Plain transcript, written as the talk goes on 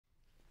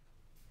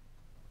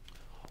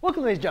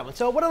Welcome, ladies and gentlemen.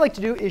 So what I'd like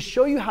to do is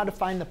show you how to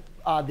find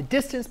the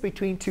distance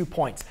between 2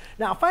 points.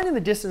 Now, finding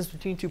the distance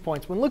between 2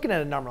 points when looking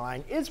at a number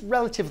line is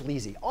relatively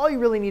easy. All you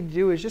really need to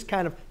do is just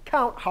kind of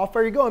count how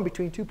far you're going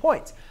between 2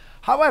 points.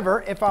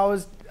 However, if I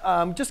was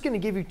just going to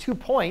give you 2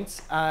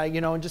 points,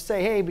 and just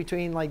say, hey,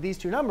 between like these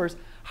two numbers,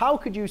 how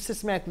could you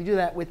systematically do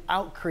that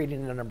without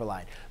creating a number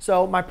line?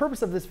 So my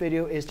purpose of this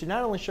video is to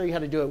not only show you how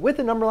to do it with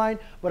a number line,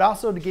 but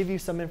also to give you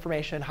some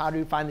information how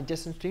to find the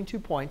distance between 2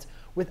 points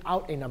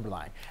without a number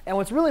line. And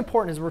what's really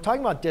important is we're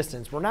talking about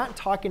distance. We're not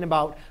talking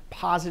about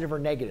positive or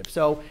negative.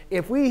 So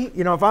if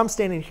if I'm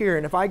standing here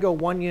and if I go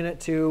 1 unit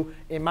to,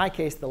 in my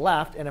case, the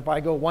left, and if I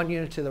go 1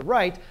 unit to the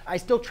right, I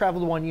still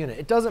traveled 1 unit.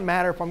 It doesn't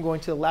matter if I'm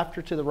going to the left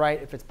or to the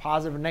right, if it's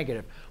positive or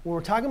negative. When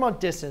we're talking about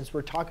distance,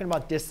 we're talking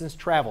about distance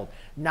traveled,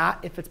 not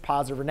if it's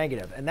positive or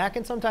negative. And that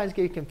can sometimes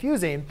get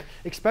confusing,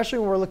 especially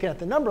when we're looking at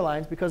the number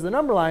lines, because the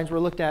number lines we're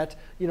looked at,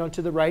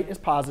 to the right is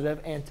positive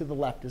and to the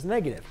left is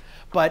negative.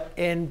 But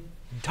in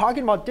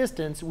talking about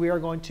distance, we are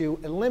going to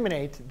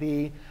eliminate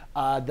the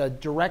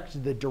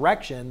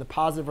direction, the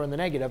positive or the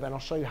negative, and I'll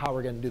show you how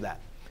we're going to do that.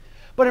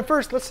 But at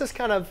first, let's just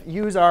kind of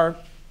use our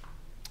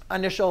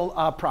initial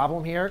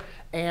problem here,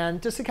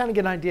 and just to kind of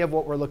get an idea of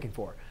what we're looking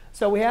for.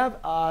 So we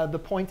have the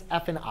points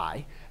f and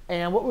I,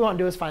 and what we want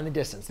to do is find the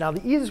distance. Now, the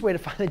easiest way to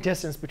find the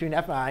distance between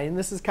f and I, and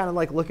this is kind of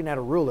like looking at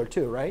a ruler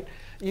too, right?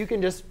 You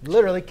can just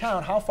literally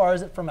count how far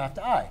is it from f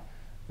to I.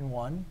 And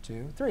 1,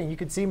 2, 3. And you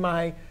can see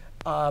my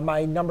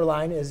number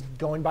line is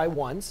going by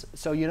ones,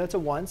 so units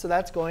of 1. So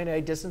that's going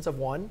a distance of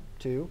 1,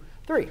 2,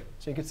 3.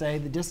 So you could say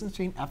the distance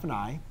between f and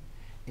I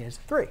is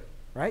 3,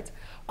 right?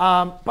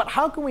 But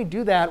how can we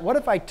do that? What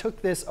if I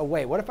took this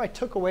away? What if I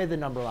took away the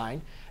number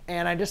line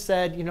and I just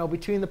said,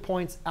 between the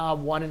points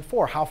 1 and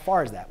 4, how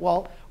far is that?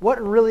 Well,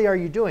 what really are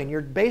you doing?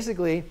 You're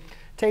basically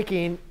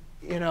taking,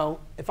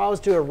 if I was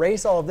to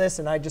erase all of this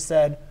and I just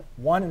said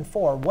 1 and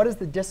 4, what is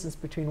the distance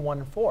between 1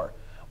 and 4?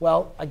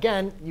 Well,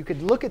 again, you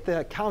could look at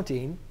the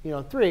counting,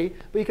 3,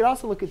 but you could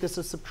also look at this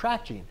as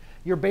subtracting.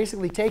 You're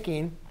basically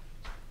taking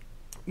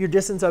your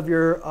distance of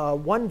your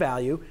one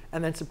value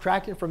and then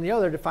subtracting from the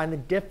other to find the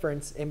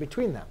difference in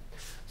between them.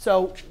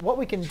 So what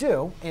we can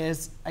do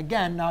is,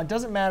 again, now it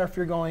doesn't matter if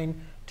you're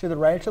going to the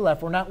right or to the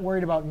left. We're not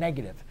worried about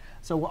negative.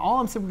 So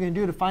all I'm simply going to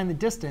do to find the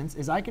distance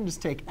is I can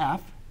just take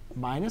f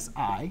minus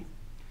I.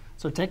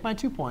 So take my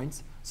 2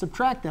 points,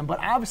 subtract them. But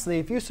obviously,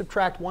 if you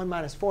subtract 1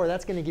 minus 4,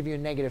 that's going to give you a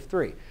negative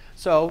 3.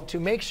 So to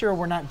make sure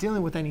we're not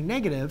dealing with any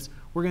negatives,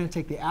 we're going to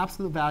take the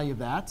absolute value of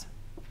that,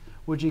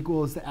 which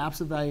equals the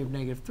absolute value of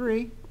negative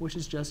 3, which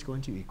is just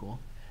going to equal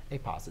a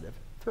positive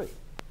 3.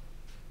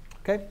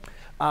 OK?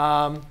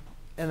 And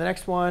the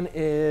next one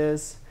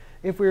is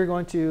if we were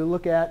going to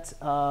look at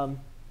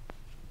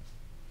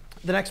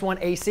the next one,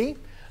 AC.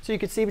 So you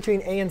can see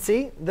between A and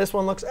C, this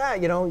one looks,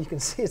 you can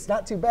see it's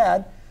not too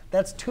bad.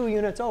 That's 2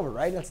 units over,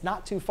 right? That's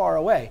not too far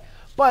away.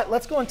 But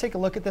let's go and take a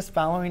look at this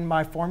following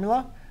my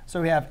formula.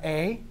 So we have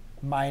A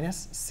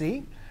minus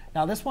C.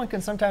 Now, this one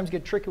can sometimes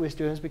get tricky with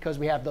students because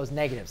we have those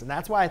negatives. And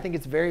that's why I think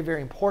it's very,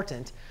 very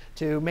important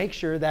to make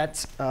sure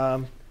that did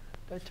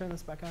I turn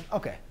this back on?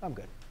 OK, I'm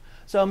good.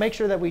 So make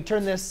sure that we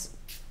turn this,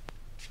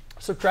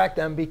 subtract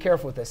them, be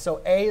careful with this.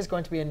 So A is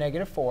going to be a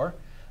negative 4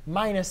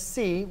 minus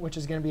C, which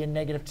is going to be a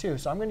negative 2.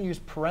 So I'm going to use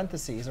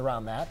parentheses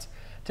around that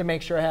to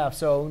make sure I have.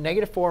 So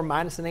negative 4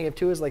 minus the negative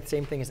 2 is like the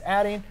same thing as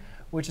adding,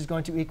 which is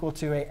going to equal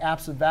to an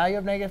absolute value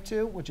of negative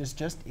 2, which is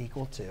just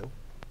equal to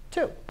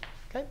 2.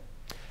 OK?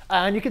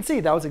 And you can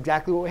see that was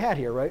exactly what we had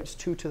here, right? It's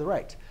 2 to the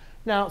right.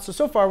 Now,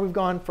 so far, we've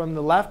gone from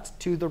the left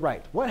to the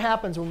right. What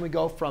happens when we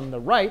go from the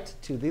right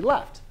to the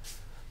left?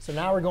 So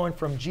now we're going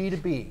from G to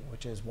B,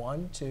 which is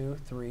 1, 2,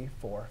 3,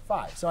 4,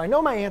 5. So I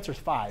know my answer is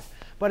 5.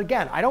 But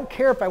again, I don't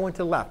care if I went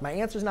to the left. My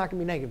answer is not going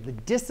to be negative. The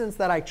distance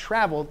that I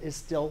traveled is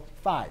still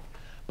 5.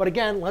 But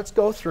again, let's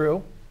go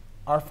through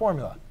our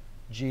formula,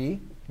 G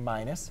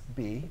minus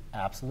B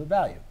absolute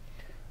value.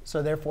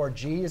 So therefore,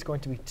 G is going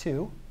to be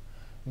 2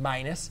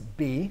 minus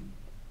B,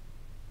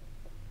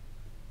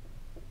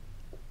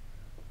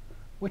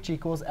 which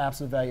equals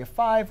absolute value of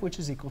 5, which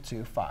is equal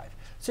to 5.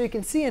 So you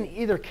can see in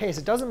either case,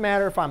 it doesn't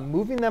matter if I'm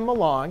moving them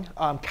along,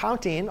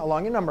 counting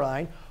along a number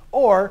line,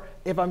 or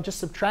if I'm just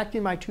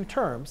subtracting my 2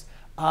 terms.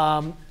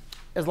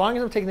 As long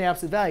as I'm taking the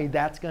absolute value,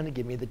 that's going to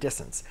give me the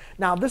distance.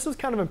 Now, this is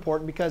kind of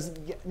important because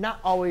not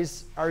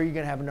always are you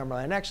going to have a number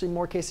line. And actually, in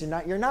more cases,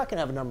 you're not going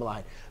to have a number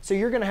line. So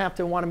you're going to have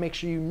to want to make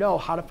sure you know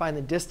how to find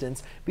the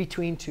distance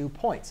between 2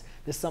 points.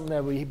 This is something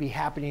that will be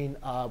happening,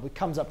 it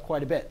comes up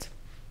quite a bit.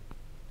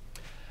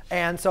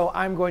 And so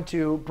I'm going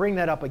to bring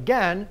that up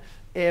again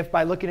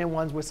by looking at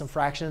ones with some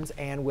fractions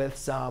and with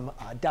some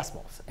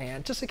decimals,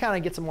 and just to kind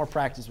of get some more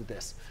practice with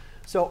this.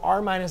 So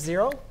r minus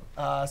 0.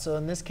 So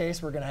in this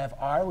case, we're going to have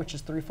r, which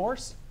is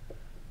 3/4,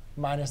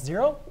 minus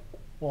 0.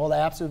 Well, the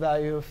absolute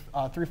value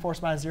of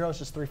 3/4 minus 0 is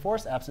just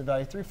 3/4. Absolute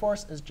value of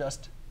 3/4 is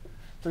just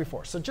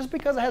 3/4. So just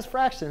because it has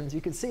fractions,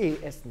 you can see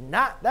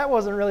that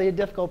wasn't really a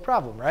difficult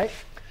problem, right?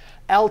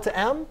 L to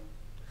m.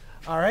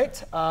 All right.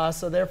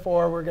 So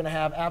therefore, we're going to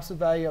have absolute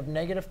value of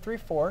negative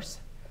 3/4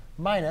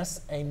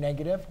 minus a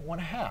negative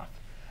 1/2.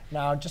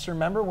 Now, just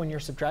remember when you're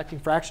subtracting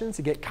fractions,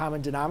 you get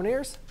common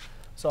denominators.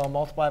 So I'll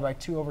multiply by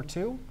 2 over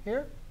 2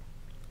 here.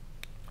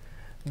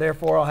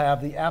 Therefore, I'll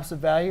have the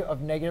absolute value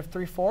of negative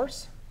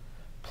 3/4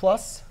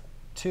 plus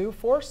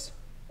 2/4,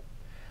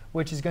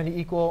 which is going to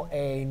equal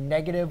a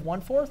negative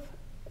 1/4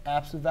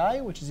 absolute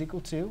value, which is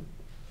equal to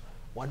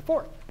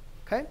 1/4.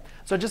 Okay?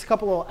 So just a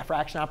couple of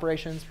fraction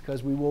operations,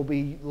 because we will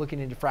be looking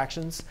into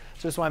fractions.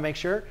 So just want to make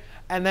sure.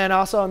 And then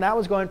also, and that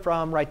was going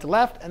from right to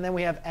left. And then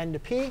we have n to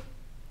p.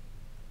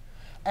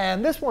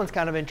 And this one's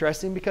kind of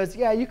interesting, because,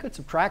 yeah, you could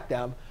subtract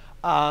them.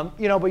 But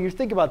you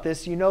think about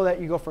this. You know that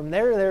you go from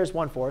there to there is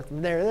 1/4.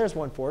 From there to there is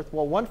 1/4.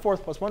 Well, 1/4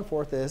 plus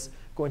 1/4 is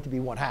going to be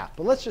 1/2.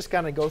 But let's just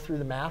kind of go through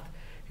the math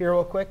here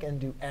real quick and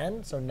do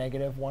n. So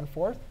negative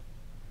 1/4.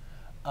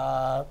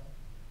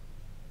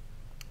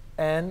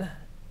 N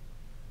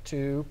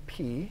to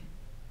p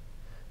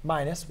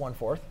minus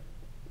 1/4.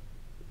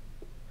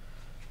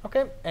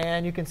 OK,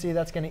 and you can see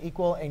that's going to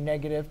equal a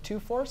negative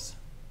 2/4.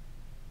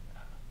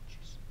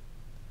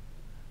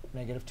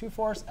 Negative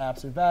 2/4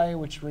 absolute value,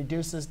 which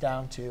reduces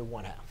down to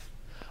 1/2.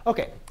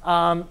 OK,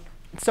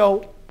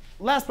 so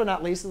last but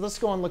not least, let's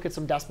go and look at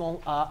some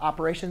decimal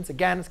operations.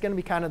 Again, it's going to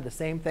be kind of the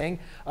same thing.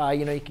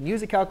 You can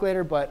use a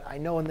calculator, but I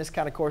know in this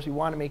kind of course we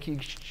want to make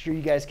sure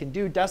you guys can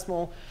do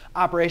decimal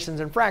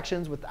operations and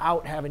fractions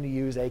without having to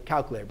use a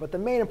calculator. But the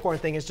main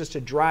important thing is just to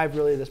drive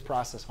really this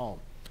process home.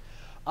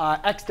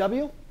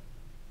 XW,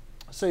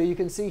 so you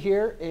can see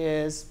here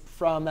is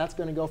that's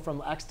going to go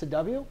from x to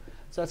w.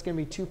 So that's going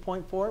to be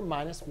 2.4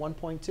 minus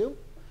 1.2,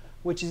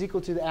 which is equal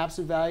to the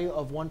absolute value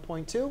of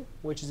 1.2,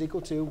 which is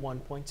equal to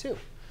 1.2.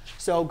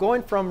 So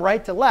going from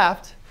right to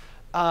left,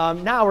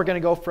 now we're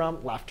going to go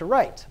from left to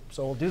right.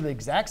 So we'll do the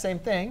exact same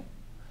thing.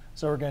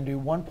 So we're going to do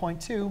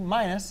 1.2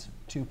 minus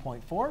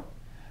 2.4.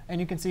 And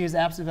you can see his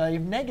absolute value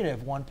of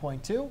negative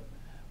 1.2,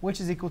 which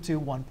is equal to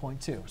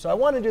 1.2. So I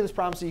want to do this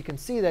problem so you can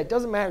see that it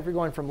doesn't matter if you're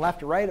going from left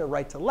to right or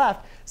right to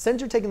left.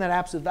 Since you're taking that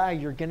absolute value,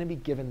 you're going to be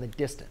given the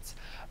distance.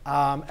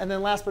 And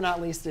then last but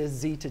not least is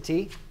z to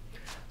t.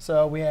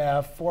 So we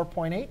have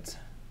 4.8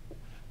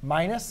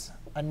 minus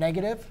a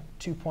negative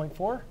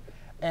 2.4.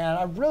 And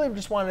I really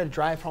just wanted to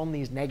drive home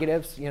these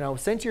negatives.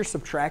 Since you're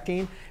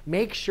subtracting,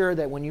 make sure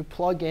that when you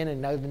plug in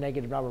another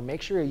negative number,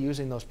 make sure you're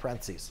using those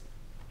parentheses.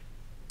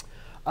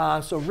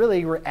 So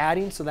really, we're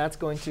adding. So that's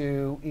going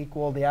to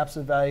equal the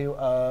absolute value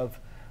of,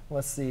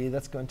 let's see,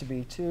 that's going to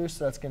be 2.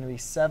 So that's going to be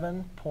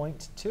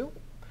 7.2,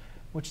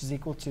 which is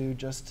equal to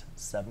just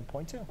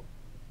 7.2.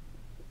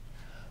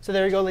 So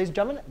there you go, ladies and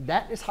gentlemen.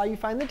 That is how you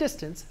find the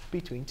distance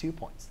between 2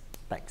 points.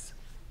 Thanks.